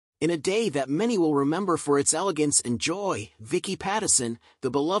In a day that many will remember for its elegance and joy, Vicky Pattison, the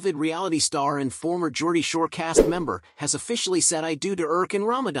beloved reality star and former Geordie Shore cast member, has officially said "I do" to Ercan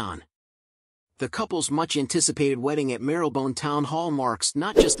Ramadan. The couple's much-anticipated wedding at Marylebone Town Hall marks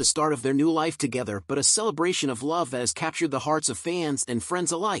not just the start of their new life together but a celebration of love that has captured the hearts of fans and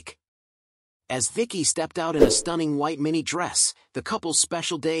friends alike. As Vicky stepped out in a stunning white mini dress, the couple's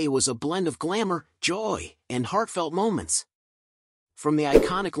special day was a blend of glamour, joy, and heartfelt moments. From the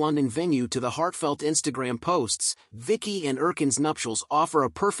iconic London venue to the heartfelt Instagram posts, Vicky and Ercan's nuptials offer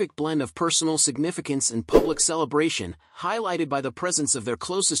a perfect blend of personal significance and public celebration, highlighted by the presence of their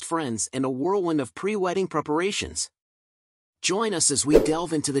closest friends and a whirlwind of pre-wedding preparations. Join us as we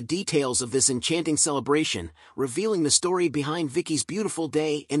delve into the details of this enchanting celebration, revealing the story behind Vicky's beautiful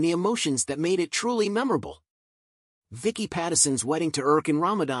day and the emotions that made it truly memorable. Vicky Pattison's wedding to Ercan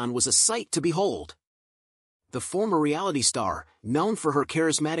Ramadan was a sight to behold. The former reality star, known for her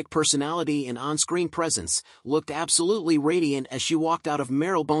charismatic personality and on-screen presence, looked absolutely radiant as she walked out of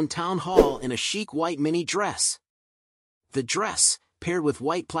Marylebone Town Hall in a chic white mini dress. The dress, paired with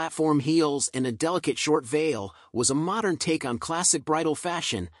white platform heels and a delicate short veil, was a modern take on classic bridal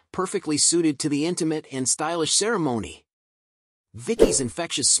fashion, perfectly suited to the intimate and stylish ceremony. Vicky's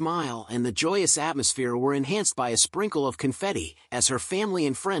infectious smile and the joyous atmosphere were enhanced by a sprinkle of confetti as her family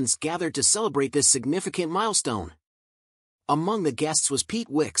and friends gathered to celebrate this significant milestone. Among the guests was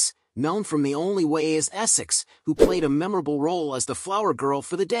Wicks, known from The Only Way as Essex, who played a memorable role as the flower girl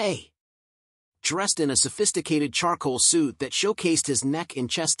for the day. Dressed in a sophisticated charcoal suit that showcased his neck and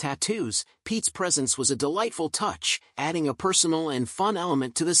chest tattoos, Pete's presence was a delightful touch, adding a personal and fun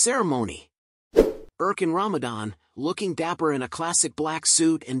element to the ceremony. Ercan Ramadan, looking dapper in a classic black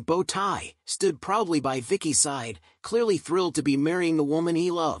suit and bow tie, stood proudly by Vicky's side, clearly thrilled to be marrying the woman he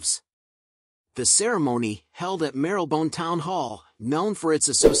loves. The ceremony, held at Marylebone Town Hall, known for its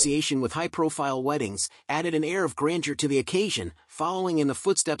association with high-profile weddings, added an air of grandeur to the occasion, following in the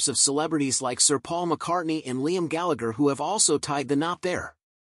footsteps of celebrities like Sir Paul McCartney and Liam Gallagher who have also tied the knot there.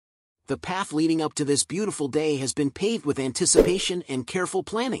 The path leading up to this beautiful day has been paved with anticipation and careful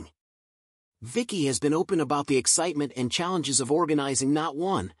planning. Vicky has been open about the excitement and challenges of organizing not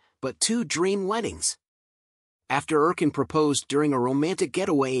one, but two dream weddings. After Ercan proposed during a romantic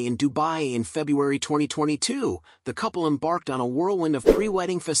getaway in Dubai in February 2022, the couple embarked on a whirlwind of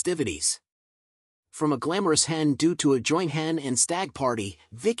pre-wedding festivities. From a glamorous hen do to a joint hen and stag party,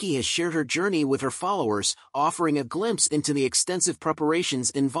 Vicky has shared her journey with her followers, offering a glimpse into the extensive preparations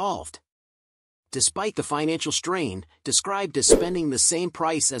involved. Despite the financial strain, described as spending the same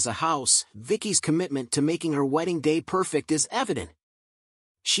price as a house, Vicky's commitment to making her wedding day perfect is evident.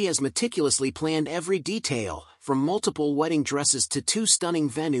 She has meticulously planned every detail, from multiple wedding dresses to two stunning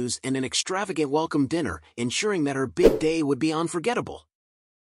venues and an extravagant welcome dinner, ensuring that her big day would be unforgettable.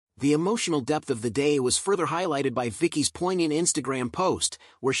 The emotional depth of the day was further highlighted by Vicky's poignant Instagram post,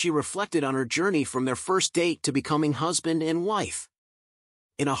 where she reflected on her journey from their first date to becoming husband and wife.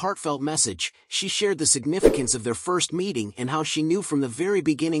 In a heartfelt message, she shared the significance of their first meeting and how she knew from the very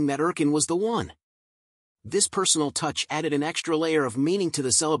beginning that Ercan was the one. This personal touch added an extra layer of meaning to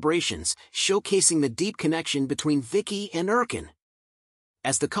the celebrations, showcasing the deep connection between Vicky and Ercan.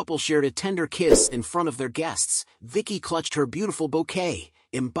 As the couple shared a tender kiss in front of their guests, Vicky clutched her beautiful bouquet,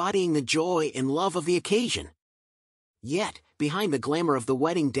 embodying the joy and love of the occasion. Yet, behind the glamour of the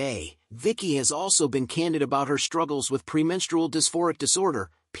wedding day, Vicky has also been candid about her struggles with premenstrual dysphoric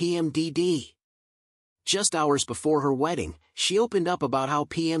disorder, PMDD. Just hours before her wedding, she opened up about how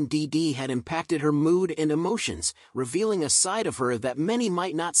PMDD had impacted her mood and emotions, revealing a side of her that many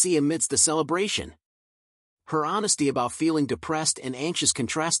might not see amidst the celebration. Her honesty about feeling depressed and anxious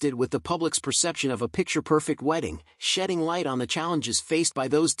contrasted with the public's perception of a picture-perfect wedding, shedding light on the challenges faced by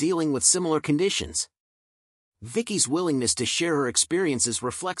those dealing with similar conditions. Vicky's willingness to share her experiences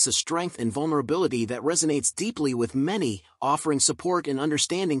reflects a strength and vulnerability that resonates deeply with many, offering support and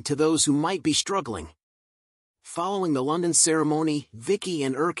understanding to those who might be struggling. Following the London ceremony, Vicky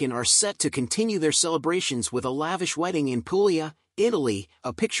and Ercan are set to continue their celebrations with a lavish wedding in Puglia, Italy,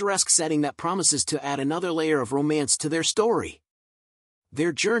 a picturesque setting that promises to add another layer of romance to their story.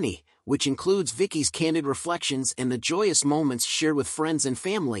 Their journey, which includes Vicky's candid reflections and the joyous moments shared with friends and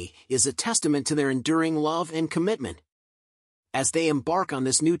family, is a testament to their enduring love and commitment. As they embark on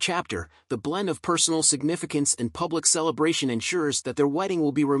this new chapter, the blend of personal significance and public celebration ensures that their wedding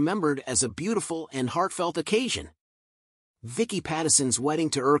will be remembered as a beautiful and heartfelt occasion. Vicky Pattison's wedding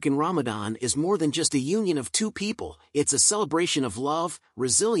to Ercan Ramadan is more than just a union of two people, it's a celebration of love,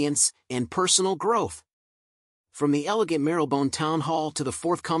 resilience, and personal growth. From the elegant Marylebone town hall to the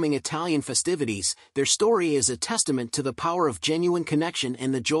forthcoming Italian festivities, their story is a testament to the power of genuine connection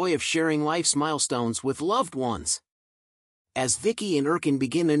and the joy of sharing life's milestones with loved ones. As Vicky and Ercan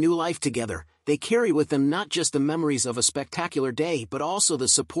begin a new life together, they carry with them not just the memories of a spectacular day but also the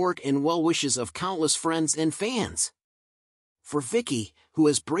support and well wishes of countless friends and fans. For Vicky, who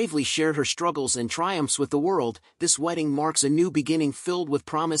has bravely shared her struggles and triumphs with the world, this wedding marks a new beginning filled with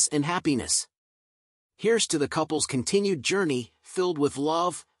promise and happiness. Here's to the couple's continued journey, filled with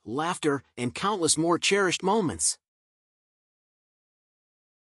love, laughter, and countless more cherished moments.